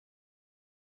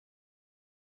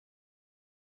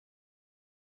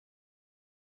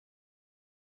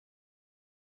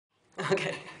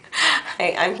Okay.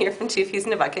 Hi, I'm here from Two Peas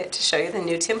in a Bucket to show you the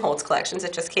new Tim Holtz collections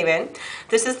that just came in.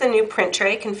 This is the new print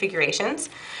tray configurations.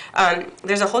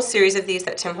 There's a whole series of these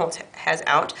that Tim Holtz has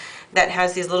out that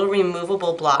has these little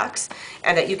removable blocks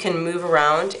and that you can move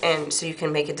around, and so you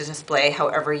can make it to display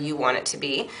however you want it to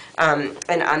be.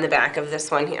 And on the back of this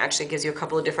one, he actually gives you a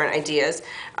couple of different ideas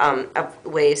of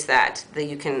ways that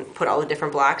you can put all the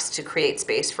different blocks to create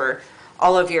space for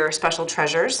all of your special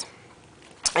treasures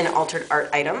and altered art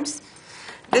items.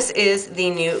 This is the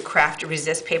new Craft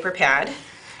Resist paper pad.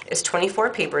 It's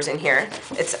 24 papers in here.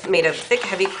 It's made of thick,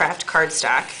 heavy craft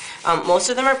cardstock. Most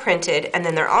of them are printed, and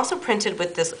then they're also printed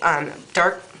with this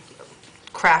dark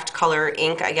craft color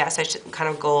ink, I guess, kind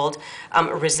of gold,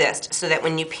 resist, so that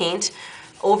when you paint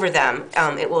over them,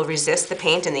 it will resist the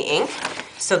paint and the ink,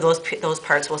 so those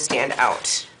parts will stand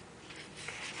out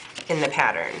in the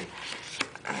pattern.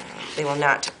 They will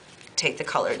not take the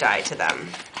color dye to them.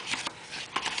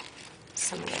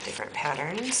 Some of the different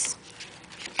patterns.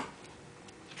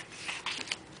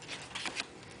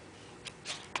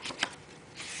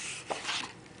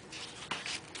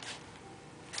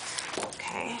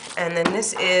 Okay, and then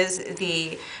this is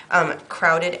the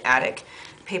Crowded Attic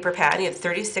paper pad. You have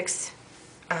 36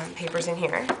 papers in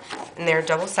here, and they're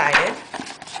double-sided.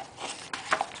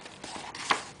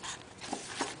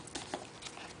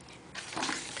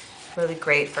 Really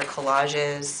great for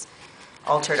collages,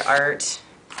 altered art,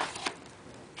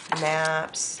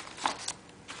 maps.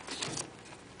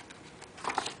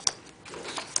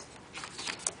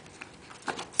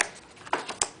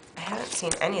 I haven't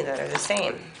seen any that are the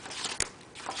same.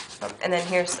 And then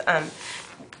here's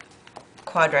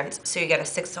quadrants. So you get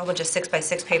a whole bunch of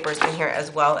 6x6 papers in here,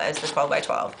 as well as the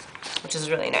 12x12, which is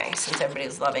really nice since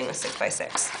everybody's loving the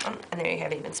 6x6. And there you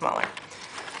have even smaller.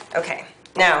 Okay,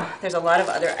 now there's a lot of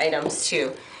other items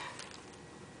too.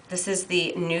 This is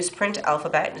the newsprint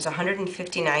alphabet. There's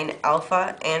 159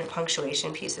 alpha and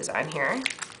punctuation pieces on here.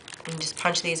 You just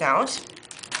punch these out.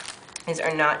 These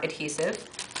are not adhesive.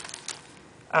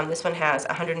 This one has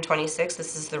 126.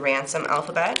 This is the ransom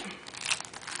alphabet.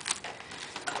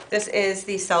 This is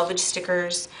the salvage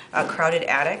stickers Crowded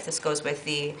Attic. This goes with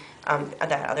the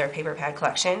that other paper pad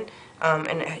collection.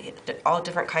 And all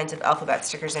different kinds of alphabet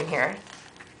stickers in here.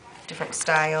 Different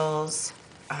styles,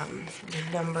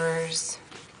 numbers.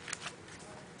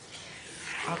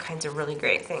 All kinds of really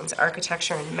great things.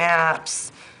 Architecture and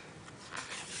maps.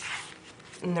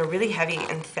 And they're really heavy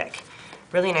and thick.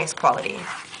 Really nice quality.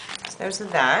 So there's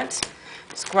that.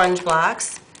 Scrunch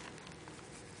blocks.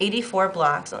 84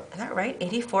 blocks. Is that right?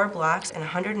 84 blocks and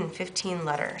 115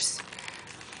 letters.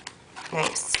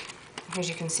 Nice. Here's,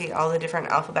 you can see all the different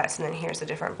alphabets, and then here's the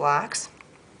different blocks.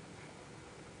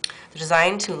 They're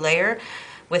designed to layer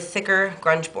with thicker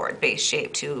grunge board base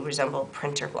shape to resemble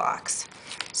printer blocks.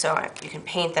 So you can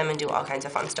paint them and do all kinds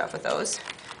of fun stuff with those.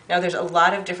 Now there's a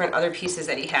lot of different other pieces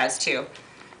that he has too,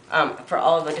 for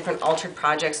all of the different altered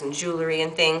projects and jewelry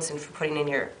and things, and for putting in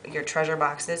your treasure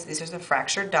boxes. These are the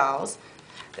fractured dolls.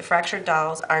 The fractured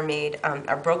dolls are made,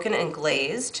 are broken and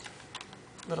glazed.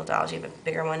 Little dolls, you have a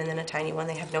bigger one and then a tiny one.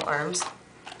 They have no arms.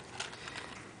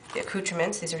 The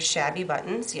accoutrements, these are shabby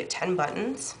buttons. You get 10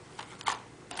 buttons.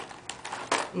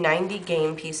 90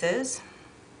 game pieces.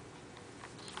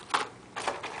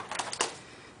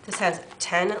 This has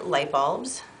 10 light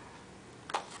bulbs.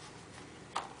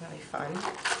 Really fun.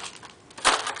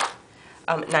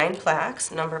 9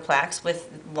 plaques, number plaques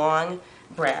with long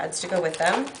brads to go with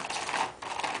them.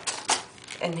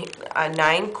 And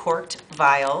 9 corked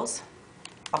vials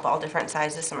of all different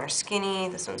sizes. Some are skinny.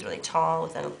 This one's really tall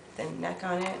with a thin neck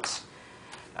on it.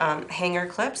 Hanger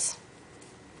clips.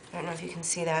 I don't know if you can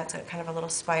see that. It's got kind of a little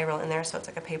spiral in there, so it's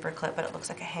like a paper clip, but it looks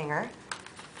like a hanger.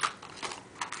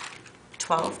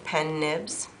 12 pen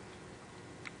nibs.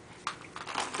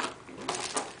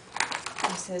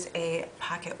 This is a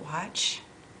pocket watch,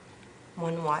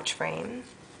 1 watch frame,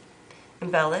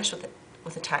 embellished with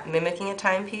mimicking a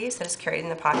timepiece that is carried in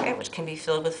the pocket, which can be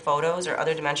filled with photos or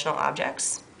other dimensional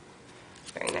objects.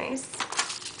 Very nice.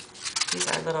 These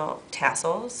are little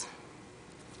tassels.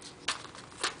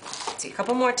 Let's see, a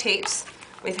couple more tapes.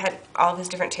 We've had all these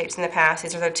different tapes in the past.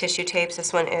 These are the tissue tapes.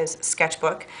 This one is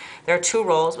sketchbook. There are 2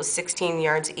 rolls with 16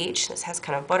 yards each. This has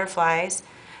kind of butterflies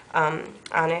on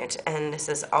it, and this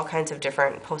is all kinds of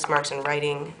different postmarks and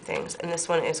writing things. And this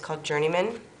one is called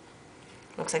Journeyman.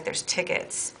 Looks like there's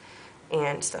tickets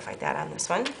and stuff like that on this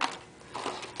one.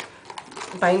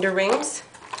 Binder rings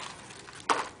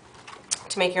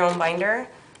to make your own binder,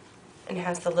 and it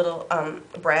has the little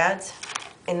brads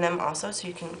in them also, so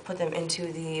you can put them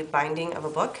into the binding of a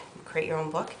book, create your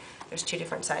own book. There's 2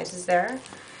 different sizes there.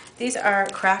 These are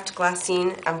craft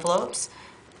glassine envelopes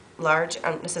large,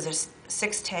 this is a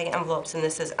 6 tag envelopes, and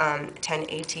this is 10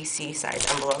 ATC size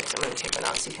envelopes. I'm going to take one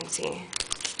out so you can see.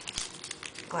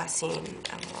 Glassine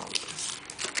envelope.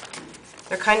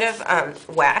 They're kind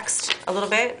of waxed a little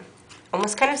bit,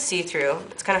 almost kind of see-through.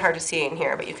 It's kind of hard to see in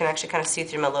here, but you can actually kind of see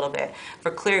through them a little bit.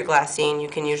 For clear glassine, you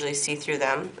can usually see through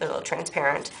them, a little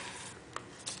transparent.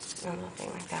 A little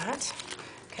thing like that.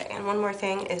 Okay, and one more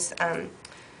thing is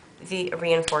the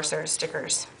reinforcer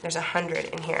stickers. There's 100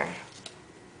 in here.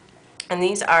 And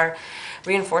these are,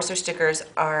 reinforcer stickers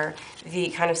are the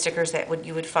kind of stickers that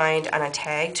you would find on a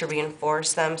tag to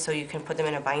reinforce them so you can put them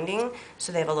in a binding,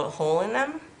 so they have a little hole in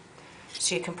them.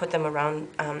 So you can put them around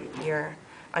on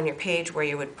your page where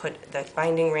you would put the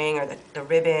binding ring or the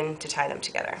ribbon to tie them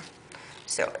together.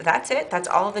 So that's it. That's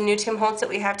all of the new Tim Holtz that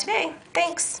we have today.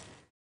 Thanks.